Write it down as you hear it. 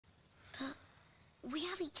we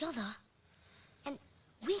have each other. And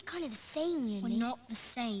we're kind of the same, you and me. We're not the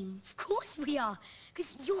same. Of course we are.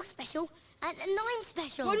 Because you're special, and I'm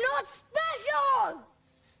special. We're not special!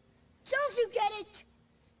 Don't you get it?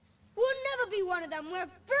 We'll never be one of them. We're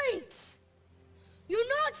freaks. You're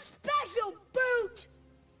not special, Boot.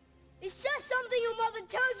 It's just something your mother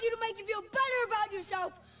tells you to make you feel better about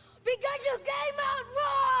yourself because you came out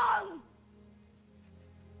wrong!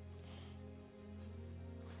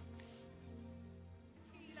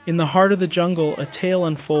 In the heart of the jungle, a tale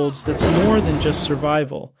unfolds that's more than just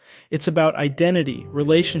survival. It's about identity,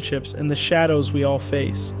 relationships, and the shadows we all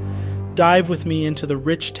face. Dive with me into the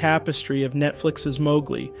rich tapestry of Netflix's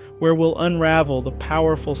Mowgli, where we'll unravel the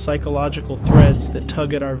powerful psychological threads that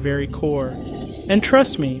tug at our very core. And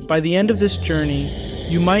trust me, by the end of this journey,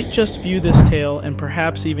 you might just view this tale, and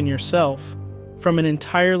perhaps even yourself, from an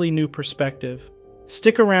entirely new perspective.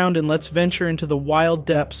 Stick around and let's venture into the wild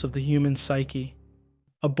depths of the human psyche.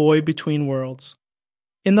 A Boy Between Worlds.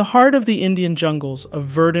 In the heart of the Indian jungles, a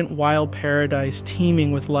verdant wild paradise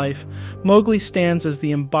teeming with life, Mowgli stands as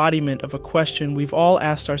the embodiment of a question we've all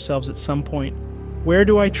asked ourselves at some point: where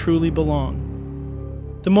do I truly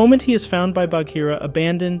belong? The moment he is found by Bagheera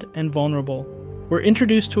abandoned and vulnerable, we're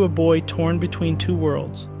introduced to a boy torn between two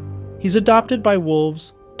worlds. He's adopted by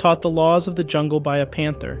wolves, taught the laws of the jungle by a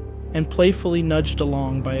panther, and playfully nudged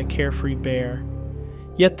along by a carefree bear.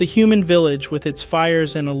 Yet the human village, with its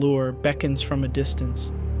fires and allure, beckons from a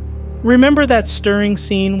distance. Remember that stirring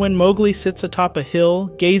scene when Mowgli sits atop a hill,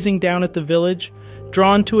 gazing down at the village,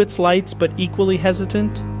 drawn to its lights but equally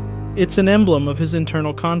hesitant? It's an emblem of his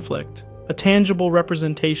internal conflict, a tangible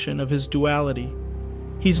representation of his duality.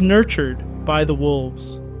 He's nurtured by the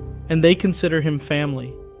wolves, and they consider him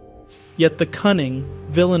family. Yet the cunning,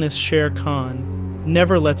 villainous Shere Khan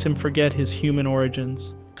never lets him forget his human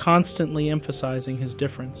origins, constantly emphasizing his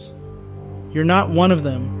difference. "You're not one of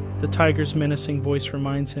them," the tiger's menacing voice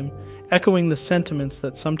reminds him, echoing the sentiments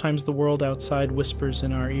that sometimes the world outside whispers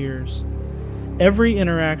in our ears. Every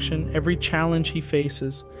interaction, every challenge he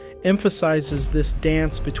faces, emphasizes this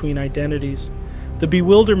dance between identities. The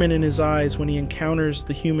bewilderment in his eyes when he encounters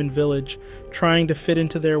the human village, trying to fit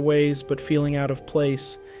into their ways but feeling out of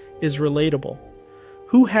place, is relatable.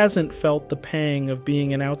 Who hasn't felt the pang of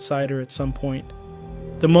being an outsider at some point?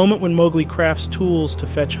 The moment when Mowgli crafts tools to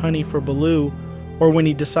fetch honey for Baloo, or when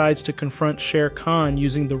he decides to confront Shere Khan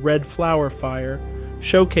using the red flower fire,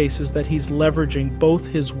 showcases that he's leveraging both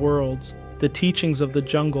his worlds, the teachings of the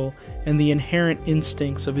jungle and the inherent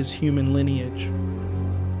instincts of his human lineage.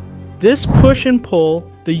 This push and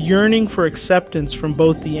pull, the yearning for acceptance from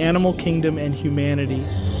both the animal kingdom and humanity,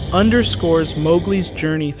 underscores Mowgli's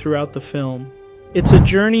journey throughout the film. It's a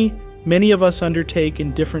journey many of us undertake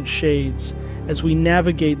in different shades as we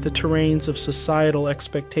navigate the terrains of societal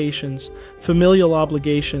expectations, familial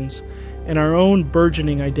obligations, and our own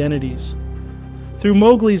burgeoning identities. Through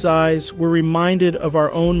Mowgli's eyes, we're reminded of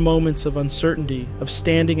our own moments of uncertainty, of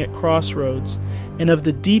standing at crossroads, and of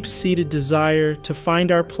the deep-seated desire to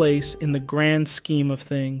find our place in the grand scheme of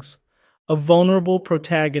things. A vulnerable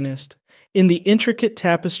protagonist. In the intricate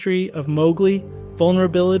tapestry of Mowgli,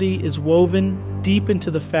 vulnerability is woven deep into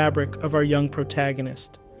the fabric of our young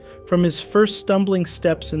protagonist. From his first stumbling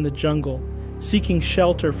steps in the jungle, seeking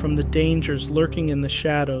shelter from the dangers lurking in the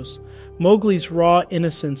shadows, Mowgli's raw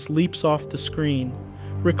innocence leaps off the screen.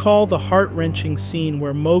 Recall the heart-wrenching scene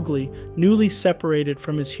where Mowgli, newly separated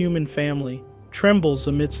from his human family, trembles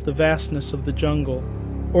amidst the vastness of the jungle.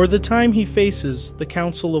 Or the time he faces the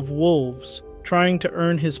Council of Wolves, trying to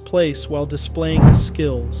earn his place while displaying his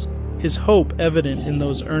skills, his hope evident in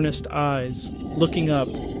those earnest eyes, looking up,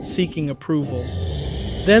 seeking approval.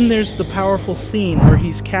 Then there's the powerful scene where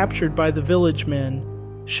he's captured by the village men,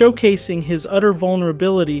 showcasing his utter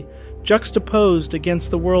vulnerability juxtaposed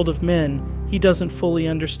against the world of men he doesn't fully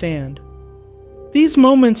understand. These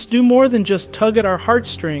moments do more than just tug at our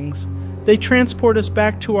heartstrings. They transport us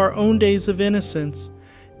back to our own days of innocence,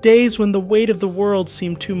 days when the weight of the world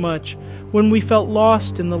seemed too much, when we felt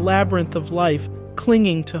lost in the labyrinth of life,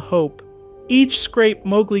 clinging to hope. Each scrape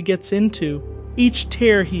Mowgli gets into, each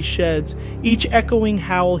tear he sheds, each echoing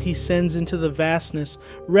howl he sends into the vastness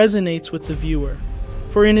resonates with the viewer.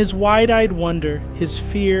 For in his wide-eyed wonder, his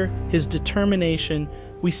fear, his determination,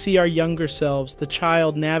 we see our younger selves, the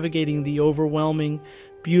child navigating the overwhelming,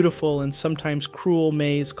 beautiful, and sometimes cruel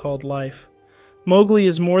maze called life. Mowgli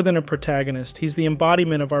is more than a protagonist. He's the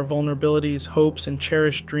embodiment of our vulnerabilities, hopes, and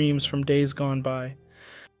cherished dreams from days gone by.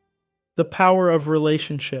 The power of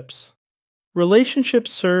relationships.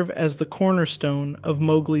 Relationships serve as the cornerstone of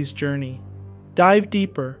Mowgli's journey. Dive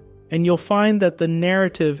deeper. and you'll find that the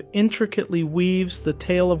narrative intricately weaves the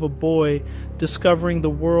tale of a boy discovering the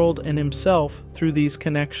world and himself through these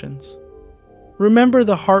connections. Remember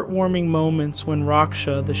the heartwarming moments when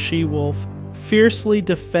Raksha, the she-wolf, fiercely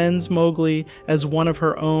defends Mowgli as one of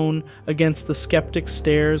her own against the skeptic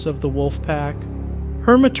stares of the wolf pack?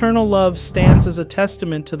 Her maternal love stands as a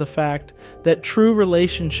testament to the fact that true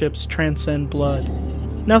relationships transcend blood.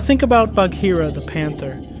 Now think about Bagheera, the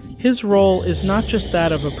panther. His role is not just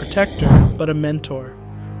that of a protector, but a mentor.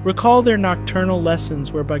 Recall their nocturnal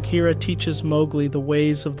lessons where Bagheera teaches Mowgli the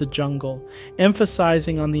ways of the jungle,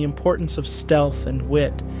 emphasizing on the importance of stealth and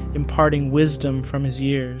wit, imparting wisdom from his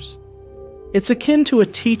years. It's akin to a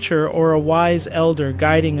teacher or a wise elder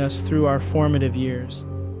guiding us through our formative years.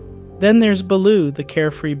 Then there's Baloo, the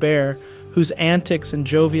carefree bear, whose antics and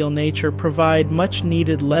jovial nature provide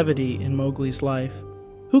much-needed levity in Mowgli's life.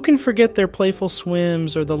 Who can forget their playful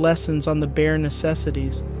swims or the lessons on the bare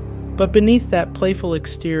necessities? But beneath that playful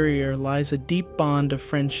exterior lies a deep bond of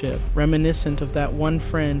friendship, reminiscent of that one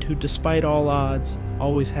friend who, despite all odds,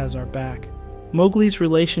 always has our back. Mowgli's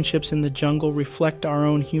relationships in the jungle reflect our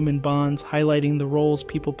own human bonds, highlighting the roles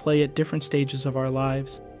people play at different stages of our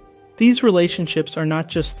lives. These relationships are not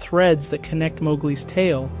just threads that connect Mowgli's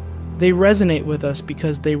tale. They resonate with us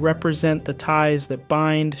because they represent the ties that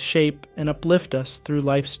bind, shape, and uplift us through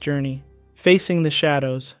life's journey. Facing the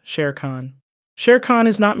shadows, Shere Khan. Shere Khan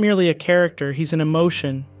is not merely a character, he's an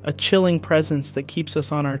emotion, a chilling presence that keeps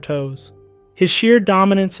us on our toes. His sheer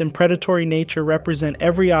dominance and predatory nature represent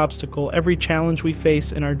every obstacle, every challenge we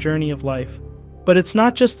face in our journey of life. But it's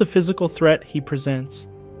not just the physical threat he presents.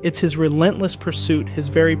 It's his relentless pursuit, his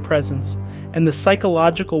very presence, and the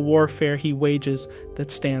psychological warfare he wages that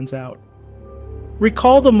stands out.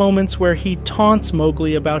 Recall the moments where he taunts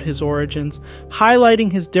Mowgli about his origins,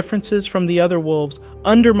 highlighting his differences from the other wolves,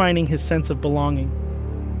 undermining his sense of belonging.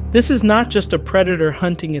 This is not just a predator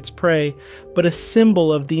hunting its prey, but a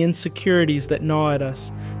symbol of the insecurities that gnaw at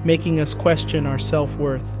us, making us question our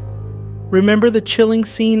self-worth. Remember the chilling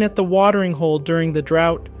scene at the watering hole during the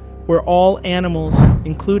drought, where all animals,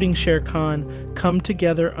 including Shere Khan, come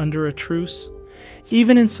together under a truce?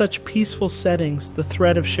 Even in such peaceful settings, the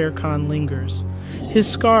threat of Shere Khan lingers. His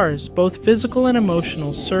scars, both physical and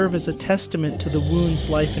emotional, serve as a testament to the wounds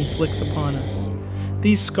life inflicts upon us.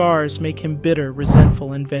 These scars make him bitter,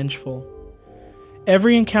 resentful, and vengeful.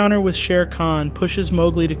 Every encounter with Shere Khan pushes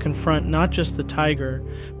Mowgli to confront not just the tiger,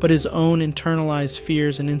 but his own internalized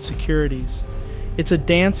fears and insecurities. It's a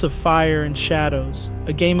dance of fire and shadows,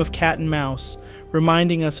 a game of cat and mouse,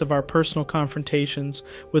 reminding us of our personal confrontations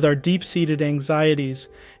with our deep-seated anxieties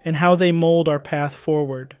and how they mold our path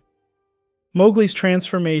forward. Mowgli's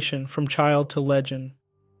transformation from child to legend.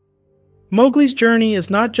 Mowgli's journey is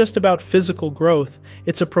not just about physical growth,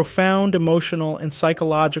 it's a profound emotional and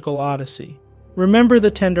psychological odyssey. Remember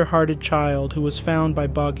the tender-hearted child who was found by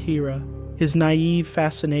Bagheera, his naive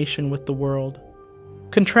fascination with the world.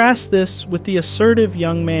 Contrast this with the assertive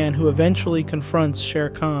young man who eventually confronts Shere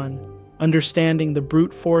Khan, understanding the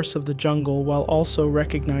brute force of the jungle while also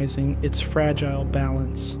recognizing its fragile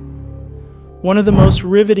balance. One of the most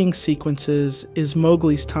riveting sequences is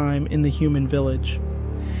Mowgli's time in the human village.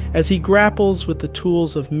 As he grapples with the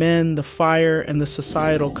tools of men, the fire, and the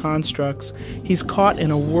societal constructs, he's caught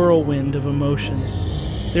in a whirlwind of emotions.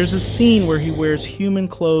 There's a scene where he wears human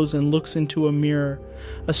clothes and looks into a mirror,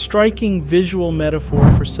 a striking visual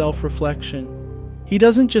metaphor for self-reflection. He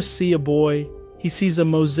doesn't just see a boy, he sees a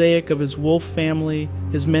mosaic of his wolf family,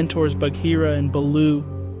 his mentors Bagheera and Baloo,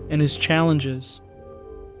 and his challenges.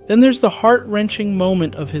 Then there's the heart-wrenching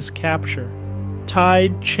moment of his capture.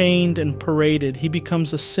 Tied, chained, and paraded, he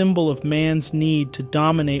becomes a symbol of man's need to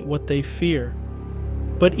dominate what they fear.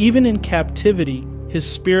 But even in captivity, his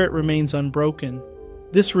spirit remains unbroken.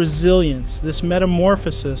 This resilience, this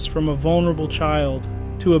metamorphosis from a vulnerable child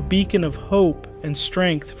to a beacon of hope and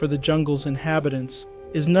strength for the jungle's inhabitants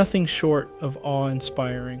is nothing short of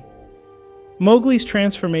awe-inspiring. Mowgli's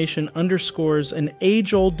transformation underscores an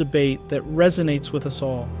age-old debate that resonates with us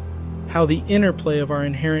all, how the interplay of our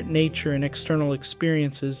inherent nature and external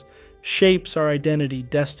experiences shapes our identity,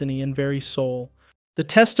 destiny, and very soul. The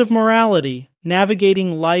test of morality,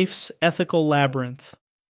 navigating life's ethical labyrinth.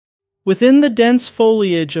 Within the dense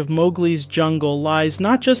foliage of Mowgli's jungle lies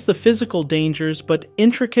not just the physical dangers, but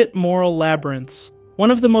intricate moral labyrinths. One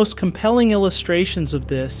of the most compelling illustrations of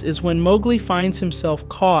this is when Mowgli finds himself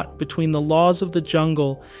caught between the laws of the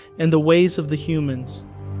jungle and the ways of the humans.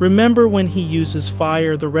 Remember when he uses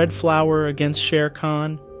fire, the red flower, against Shere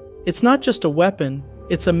Khan? It's not just a weapon,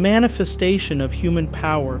 it's a manifestation of human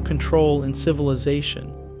power, control, and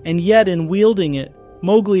civilization. And yet, in wielding it,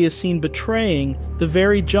 Mowgli is seen betraying the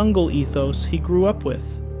very jungle ethos he grew up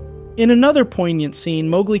with. In another poignant scene,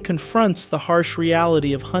 Mowgli confronts the harsh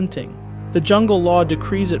reality of hunting. The jungle law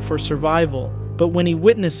decrees it for survival, but when he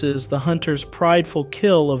witnesses the hunter's prideful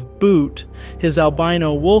kill of Boot, his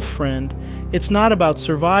albino wolf friend, it's not about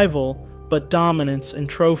survival, but dominance and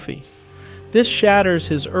trophy. This shatters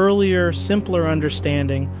his earlier, simpler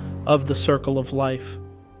understanding of the circle of life.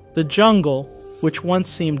 The jungle, which once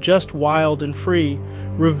seemed just wild and free,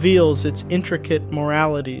 reveals its intricate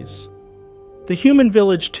moralities. The human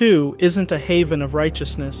village, too, isn't a haven of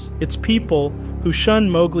righteousness. Its people, who shun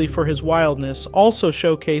Mowgli for his wildness, also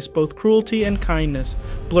showcase both cruelty and kindness,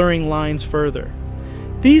 blurring lines further.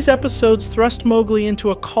 These episodes thrust Mowgli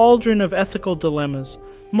into a cauldron of ethical dilemmas.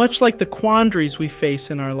 Much like the quandaries we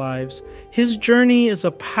face in our lives, his journey is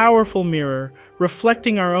a powerful mirror,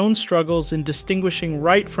 reflecting our own struggles in distinguishing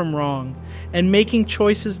right from wrong, and making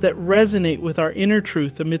choices that resonate with our inner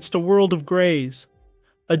truth amidst a world of grays.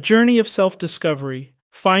 A journey of self-discovery,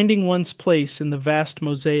 finding one's place in the vast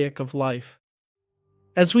mosaic of life.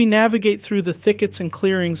 As we navigate through the thickets and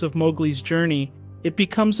clearings of Mowgli's journey, it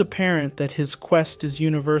becomes apparent that his quest is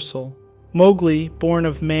universal. Mowgli, born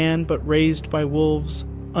of man but raised by wolves,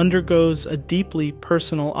 undergoes a deeply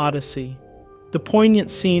personal odyssey. The poignant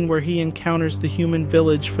scene where he encounters the human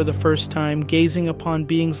village for the first time, gazing upon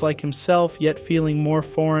beings like himself yet feeling more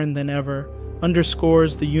foreign than ever,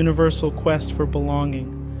 underscores the universal quest for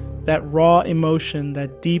belonging. That raw emotion,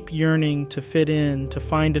 that deep yearning to fit in, to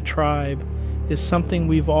find a tribe, is something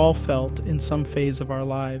we've all felt in some phase of our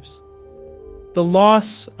lives. The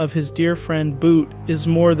loss of his dear friend Boot is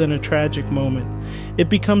more than a tragic moment. It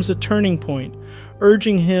becomes a turning point,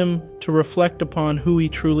 urging him to reflect upon who he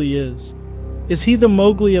truly is. Is he the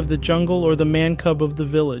Mowgli of the jungle or the man-cub of the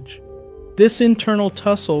village? This internal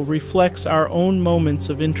tussle reflects our own moments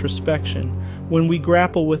of introspection when we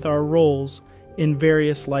grapple with our roles in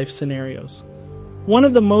various life scenarios. One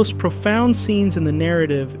of the most profound scenes in the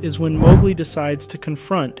narrative is when Mowgli decides to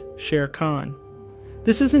confront Shere Khan.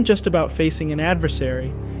 This isn't just about facing an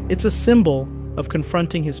adversary, it's a symbol of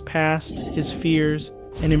confronting his past, his fears,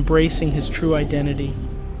 and embracing his true identity.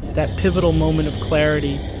 That pivotal moment of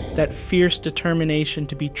clarity, that fierce determination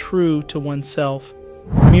to be true to oneself,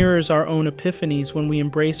 mirrors our own epiphanies when we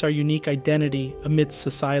embrace our unique identity amidst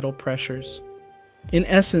societal pressures. In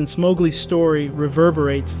essence, Mowgli's story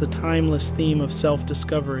reverberates the timeless theme of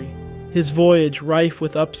self-discovery. His voyage, rife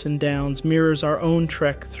with ups and downs, mirrors our own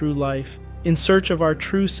trek through life, in search of our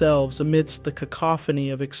true selves amidst the cacophony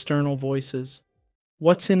of external voices.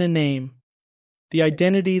 What's in a name? The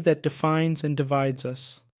identity that defines and divides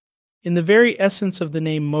us. In the very essence of the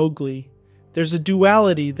name Mowgli, there's a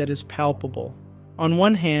duality that is palpable. On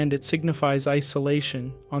one hand, it signifies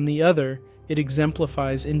isolation. On the other, it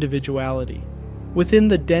exemplifies individuality. Within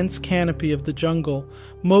the dense canopy of the jungle,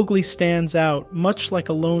 Mowgli stands out, much like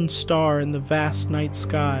a lone star in the vast night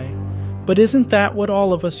sky. But isn't that what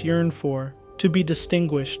all of us yearn for? To be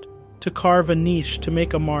distinguished, to carve a niche, to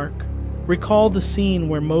make a mark. Recall the scene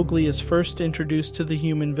where Mowgli is first introduced to the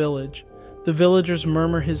human village. The villagers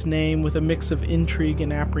murmur his name with a mix of intrigue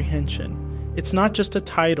and apprehension. It's not just a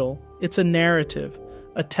title, it's a narrative,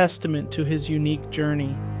 a testament to his unique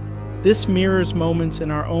journey. This mirrors moments in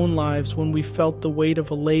our own lives when we felt the weight of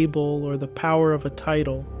a label or the power of a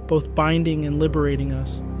title, both binding and liberating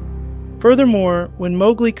us. Furthermore, when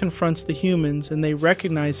Mowgli confronts the humans and they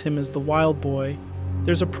recognize him as the wild boy,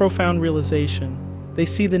 there's a profound realization. They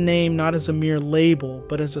see the name not as a mere label,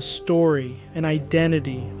 but as a story, an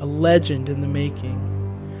identity, a legend in the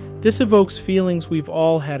making. This evokes feelings we've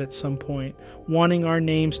all had at some point, wanting our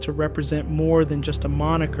names to represent more than just a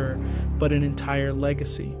moniker, but an entire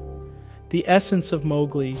legacy. The essence of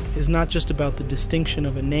Mowgli is not just about the distinction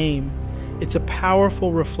of a name, it's a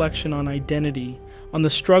powerful reflection on identity, on the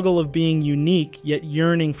struggle of being unique yet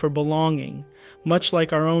yearning for belonging, much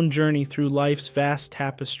like our own journey through life's vast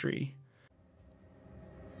tapestry.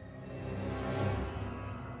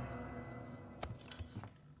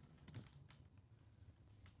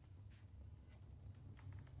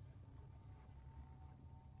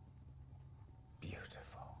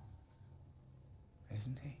 Beautiful,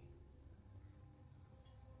 isn't he?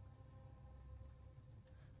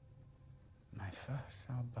 My first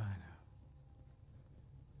albino.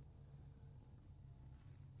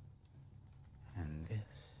 And this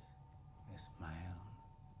is my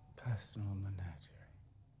own personal menagerie.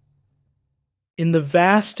 In the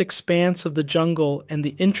vast expanse of the jungle and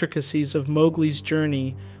the intricacies of Mowgli's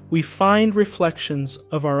journey, we find reflections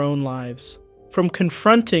of our own lives. From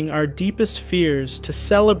confronting our deepest fears to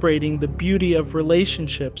celebrating the beauty of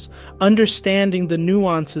relationships, understanding the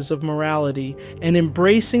nuances of morality, and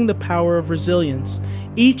embracing the power of resilience,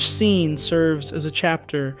 each scene serves as a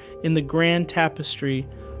chapter in the grand tapestry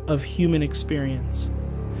of human experience.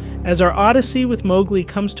 As our odyssey with Mowgli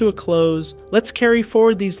comes to a close, let's carry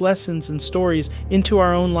forward these lessons and stories into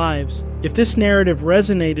our own lives. If this narrative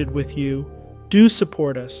resonated with you, do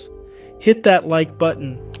support us. Hit that like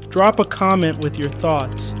button, drop a comment with your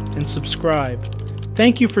thoughts, and subscribe.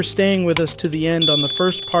 Thank you for staying with us to the end on the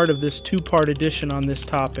first part of this two-part edition on this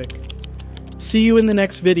topic. See you in the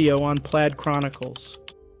next video on Plaid Chronicles.